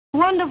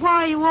wonder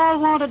why you all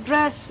want to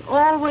dress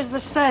always the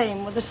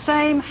same, with the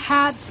same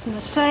hats and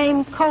the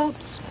same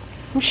coats.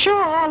 I'm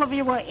sure all of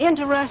you are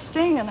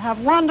interesting and have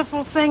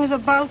wonderful things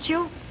about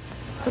you,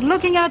 but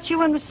looking at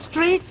you in the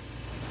street,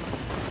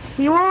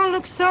 you all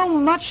look so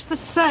much the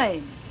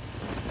same.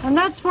 And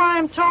that's why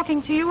I'm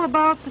talking to you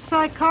about the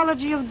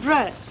psychology of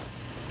dress.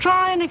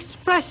 Try and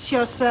express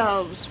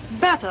yourselves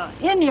better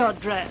in your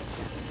dress.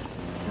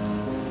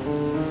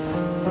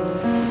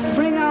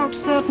 Bring out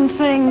certain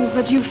things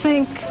that you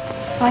think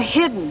are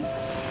hidden.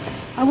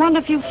 I wonder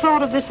if you've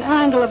thought of this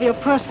angle of your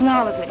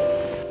personality.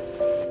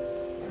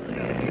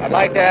 I'd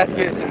like to ask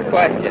you some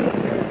questions.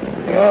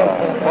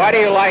 Why do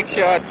you like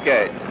short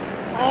skirts?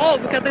 Oh,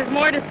 because there's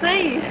more to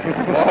see.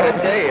 More to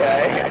see,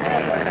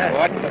 eh?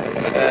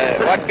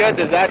 What good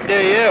does that do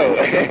you?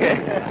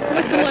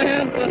 What's in my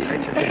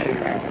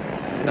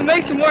hands? It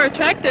makes you more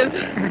attractive.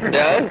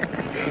 No?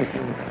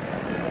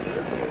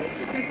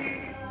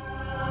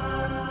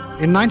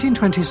 In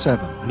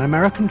 1927, an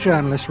American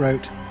journalist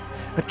wrote,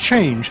 "A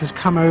change has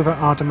come over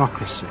our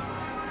democracy.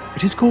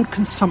 It is called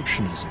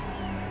consumptionism.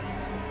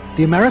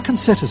 The American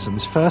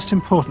citizen's first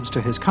importance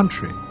to his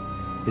country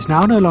is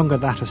now no longer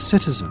that of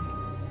citizen,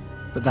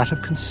 but that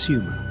of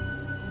consumer."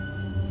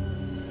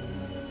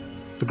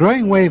 The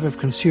growing wave of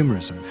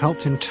consumerism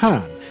helped in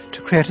turn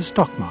to create a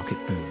stock market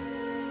boom.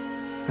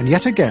 And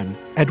yet again,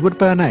 Edward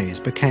Bernays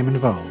became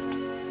involved,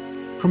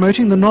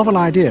 promoting the novel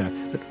idea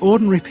that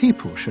ordinary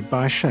people should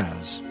buy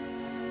shares,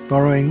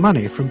 borrowing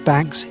money from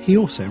banks he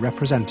also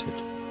represented.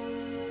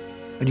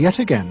 And yet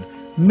again,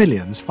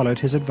 millions followed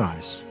his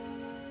advice.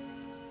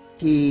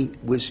 He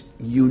was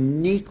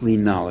uniquely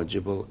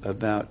knowledgable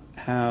about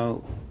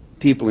how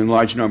people in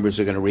large numbers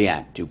are going to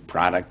react to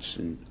products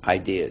and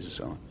ideas and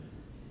so on.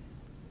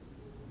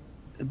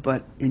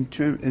 But in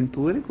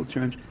political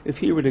terms, if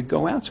he were to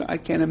go out, so I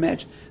can't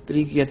imagine that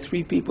he could get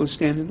 3 people to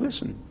stand and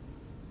listen.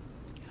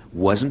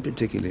 Wasn't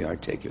particularly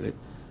articulate,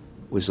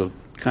 was a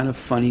kind of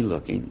funny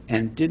looking,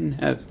 and didn't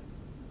have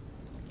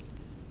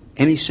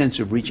any sense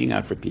of reaching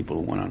out for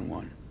people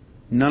one-on-one.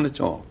 None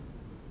at all.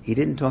 He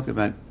didn't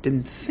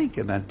think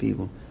about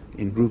people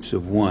in groups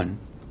of one,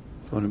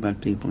 thought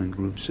about people in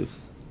groups of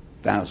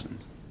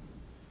thousands.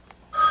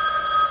 So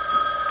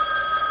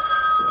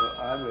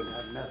I would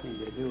have nothing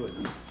to do with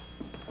him.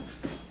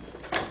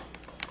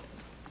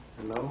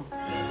 Hello?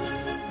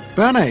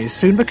 Bernays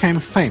soon became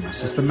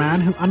famous as the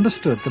man who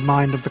understood the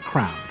mind of the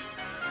crowd.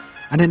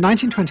 And in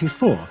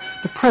 1924,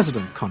 the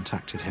president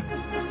contacted him.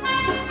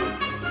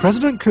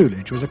 President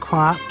Coolidge was a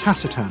quiet,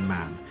 taciturn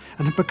man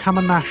and had become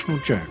a national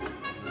joke.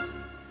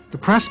 The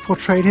press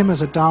portrayed him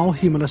as a dull,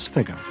 humorless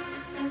figure.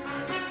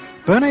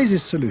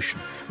 Bernays' solution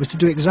was to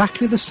do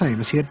exactly the same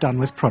as he had done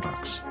with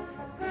products.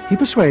 He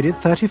persuaded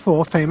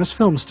 34 famous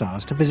film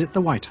stars to visit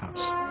the White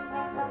House.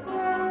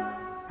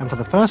 And for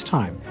the first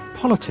time,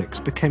 politics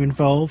became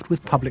involved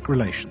with public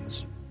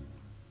relations.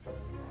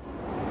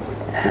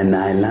 And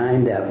I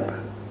lined up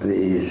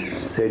these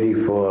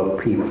 34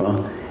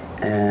 people,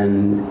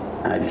 and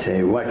I'd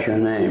say, "What's your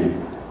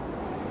name?"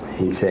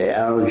 He'd say,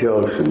 "Al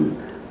Jolson."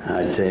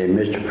 I'd say,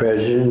 "Mr.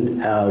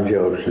 President, Al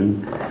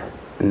Jolson."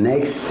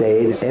 Next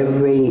day,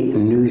 every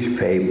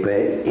newspaper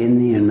in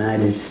the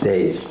United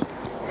States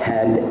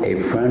had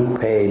a front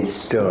page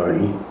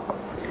story.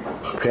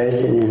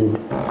 President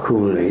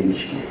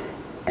Coolidge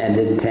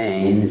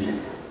entertains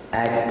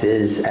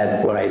actors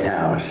at White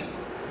House.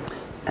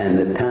 And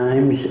the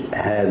Times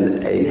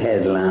had a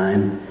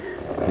headline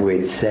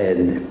which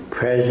said,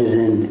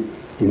 "President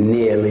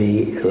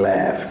nearly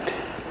laughed."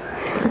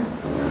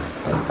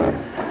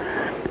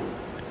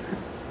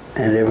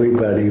 And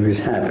everybody was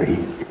happy.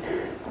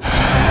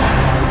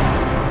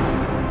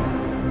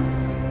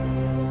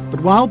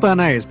 But while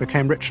Bernays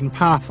became rich and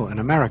powerful in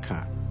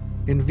America,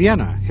 in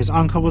Vienna his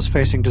uncle was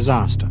facing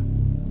disaster.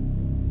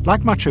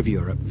 Like much of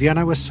Europe,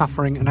 Vienna was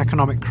suffering an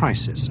economic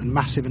crisis and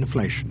massive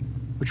inflation,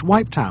 which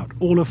wiped out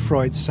all of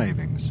Freud's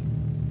savings.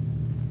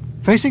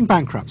 Facing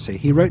bankruptcy,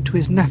 he wrote to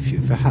his nephew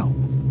for help.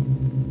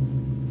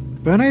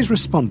 Bernays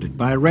responded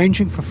by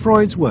arranging for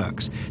Freud's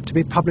works to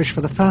be published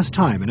for the first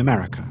time in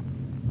America,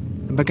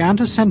 and began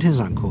to send his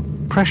uncle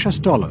precious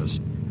dollars,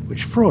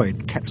 which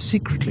Freud kept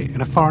secretly in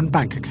a foreign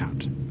bank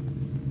account.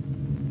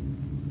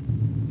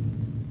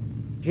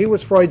 He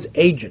was Freud's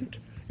agent,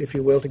 if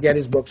you will, to get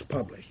his books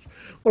published.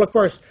 Well, of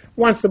course,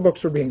 once the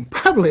books were being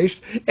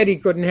published, Eddie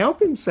couldn't help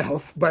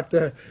himself but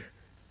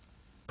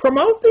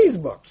promote these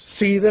books,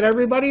 see that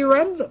everybody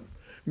read them,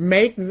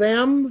 make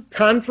them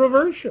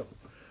controversial,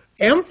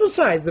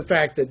 emphasize the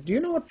fact that, do you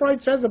know what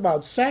Freud says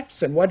about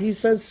sex and what he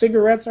says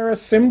cigarettes are a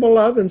symbol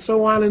of and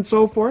so on and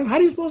so forth? How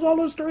do you suppose all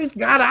those stories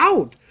got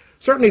out?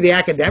 Certainly the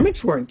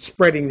academics weren't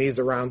spreading these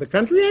around the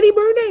country. Eddie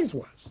Bernays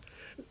was.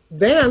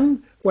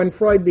 Then, when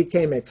Freud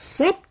became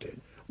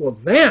accepted, well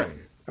then,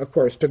 of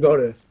course, to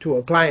go to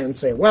a client and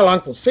say, "Well,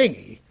 Uncle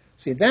Siggy,"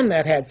 see, then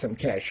that had some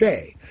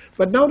cachet.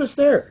 But notice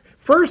there,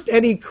 first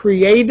Eddie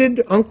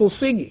created Uncle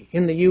Siggy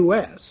in the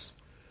U.S.,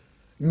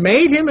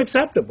 made him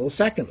acceptable,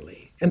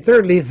 secondly, and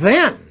thirdly,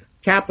 then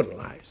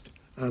capitalized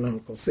on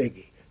Uncle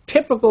Siggy.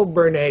 Typical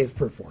Bernays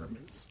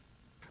performance.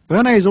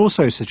 Bernays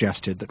also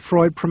suggested that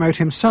Freud promote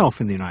himself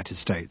in the United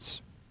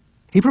States.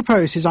 He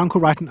proposed his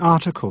uncle write an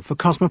article for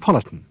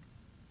Cosmopolitan,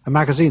 a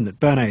magazine that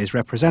Bernays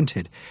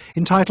represented,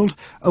 entitled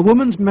A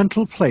Woman's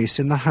Mental Place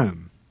in the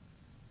Home.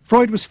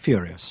 Freud was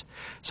furious.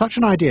 Such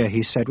an idea,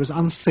 he said, was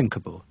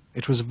unthinkable.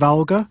 It was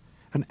vulgar,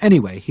 and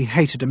anyway, he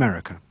hated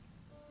America.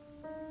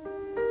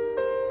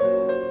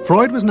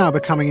 Freud was now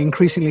becoming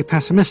increasingly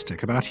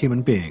pessimistic about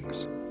human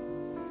beings.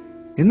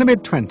 In the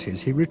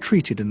mid-20s, he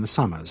retreated in the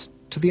summers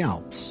to the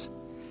Alps,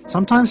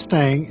 sometimes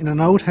staying in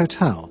an old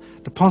hotel,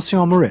 the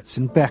Pension Moritz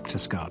in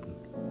Berchtesgaden.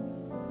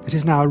 It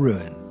is now a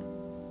ruin.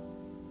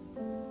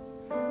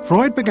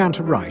 Freud began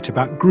to write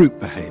about group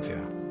behavior,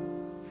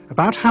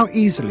 about how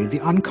easily the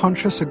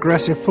unconscious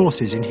aggressive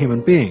forces in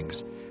human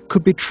beings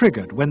could be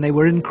triggered when they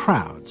were in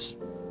crowds.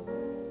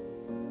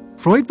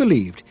 Freud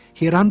believed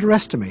he had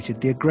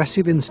underestimated the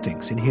aggressive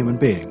instincts in human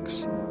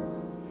beings.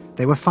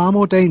 They were far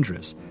more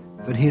dangerous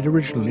than he had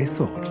originally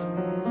thought.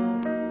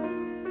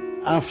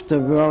 After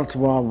World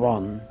War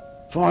I,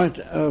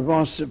 Freud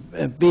was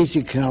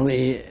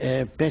basically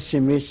a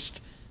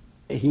pessimist.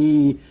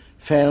 He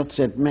felt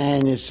that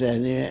man is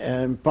an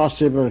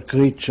impossible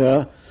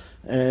creature,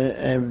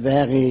 a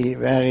very,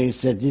 very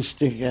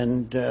sadistic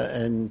and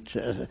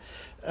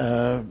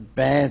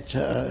bad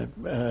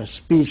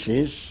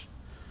species,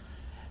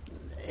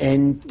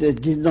 and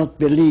did not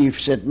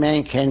believe that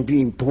man can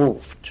be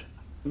improved.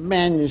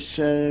 Man is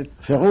a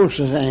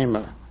ferocious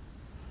animal,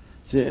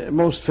 the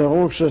most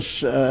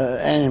ferocious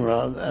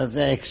animal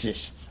that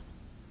exists.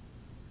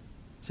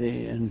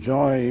 They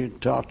enjoy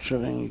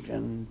torturing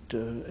and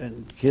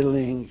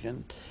killing,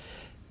 and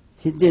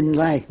he didn't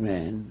like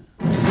man.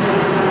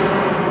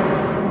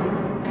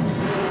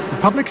 The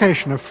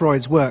publication of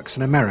Freud's works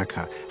in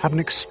America had an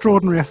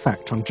extraordinary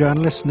effect on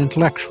journalists and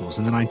intellectuals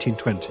in the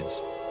 1920s.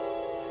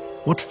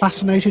 What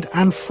fascinated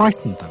and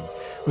frightened them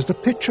was the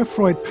picture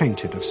Freud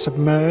painted of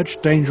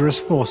submerged, dangerous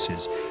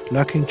forces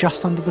lurking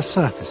just under the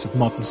surface of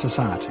modern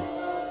society.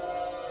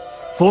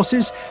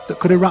 Forces that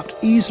could erupt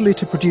easily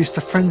to produce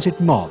the frenzied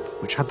mob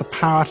which had the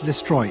power to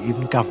destroy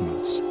even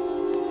governments.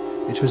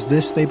 It was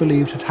this they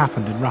believed had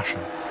happened in Russia.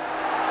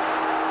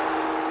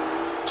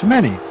 To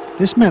many,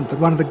 this meant that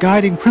one of the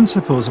guiding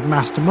principles of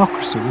mass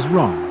democracy was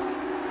wrong,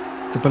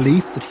 the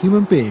belief that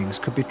human beings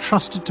could be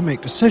trusted to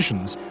make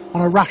decisions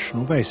on a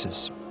rational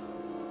basis.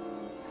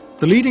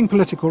 The leading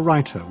political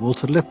writer,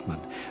 Walter Lippmann,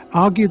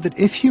 argued that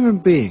if human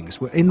beings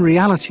were in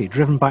reality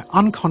driven by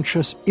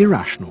unconscious,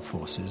 irrational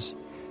forces,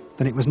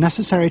 then it was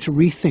necessary to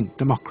rethink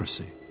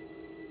democracy.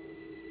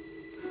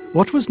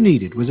 What was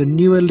needed was a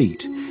new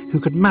elite who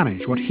could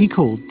manage what he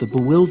called the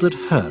bewildered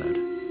herd.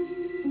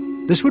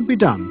 This would be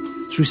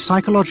done through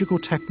psychological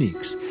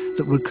techniques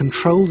that would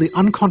control the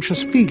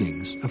unconscious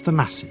feelings of the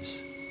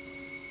masses.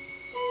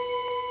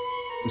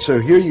 And so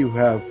here you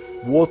have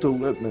Walter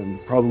Lippmann,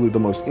 probably the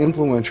most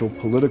influential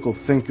political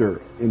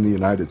thinker in the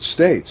United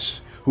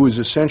States, who is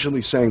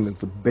essentially saying that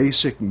the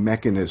basic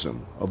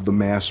mechanism of the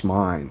mass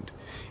mind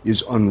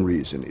is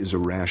unreason, is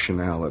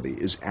irrationality,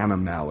 is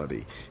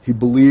animality. He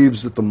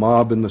believes that the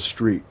mob in the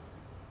street,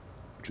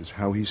 which is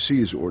how he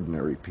sees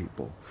ordinary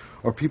people,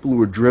 are people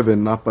who are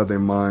driven not by their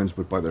minds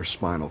but by their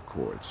spinal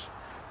cords.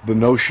 The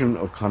notion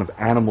of kind of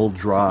animal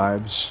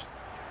drives,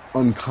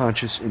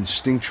 unconscious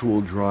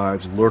instinctual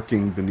drives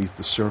lurking beneath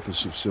the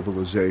surface of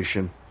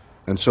civilization.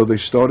 And so they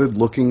started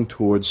looking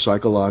towards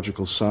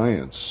psychological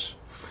science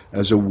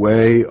as a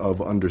way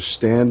of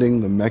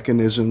understanding the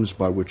mechanisms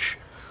by which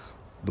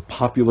the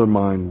popular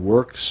mind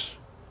works,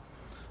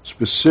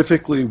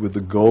 specifically with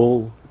the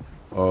goal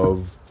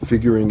of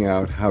figuring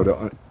out how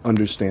to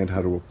understand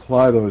how to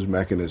apply those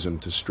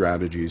mechanisms to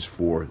strategies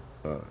for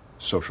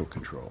social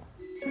control.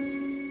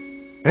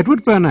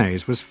 Edward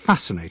Bernays was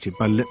fascinated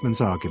by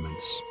Lippmann's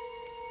arguments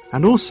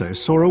and also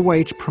saw a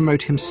way to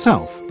promote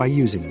himself by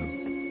using them.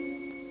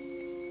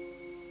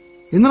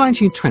 In the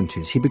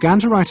 1920s, he began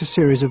to write a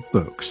series of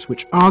books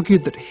which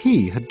argued that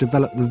he had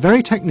developed the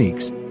very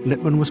techniques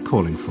Lippmann was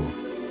calling for.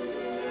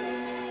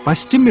 By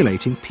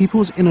stimulating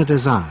people's inner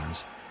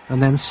desires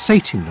and then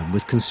sating them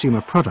with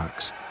consumer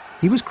products,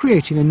 he was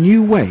creating a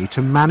new way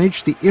to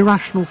manage the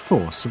irrational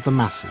force of the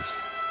masses.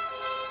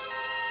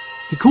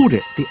 He called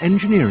it the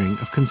engineering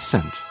of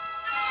consent.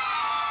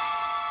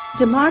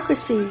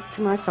 Democracy,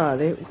 to my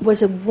father,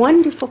 was a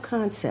wonderful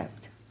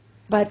concept,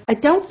 but I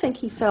don't think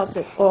he felt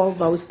that all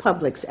those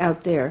publics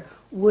out there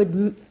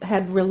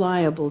had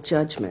reliable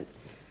judgment,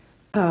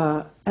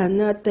 and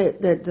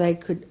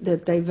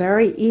that they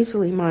very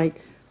easily might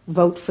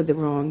vote for the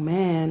wrong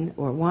man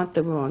or want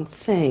the wrong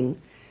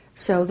thing,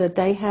 so that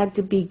they had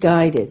to be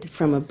guided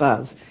from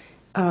above.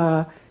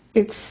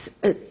 It's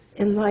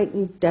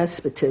enlightened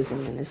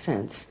despotism in a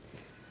sense.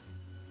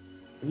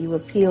 You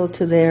appeal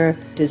to their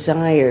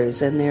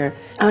desires and their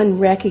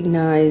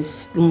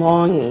unrecognized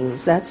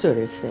longings, that sort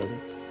of thing.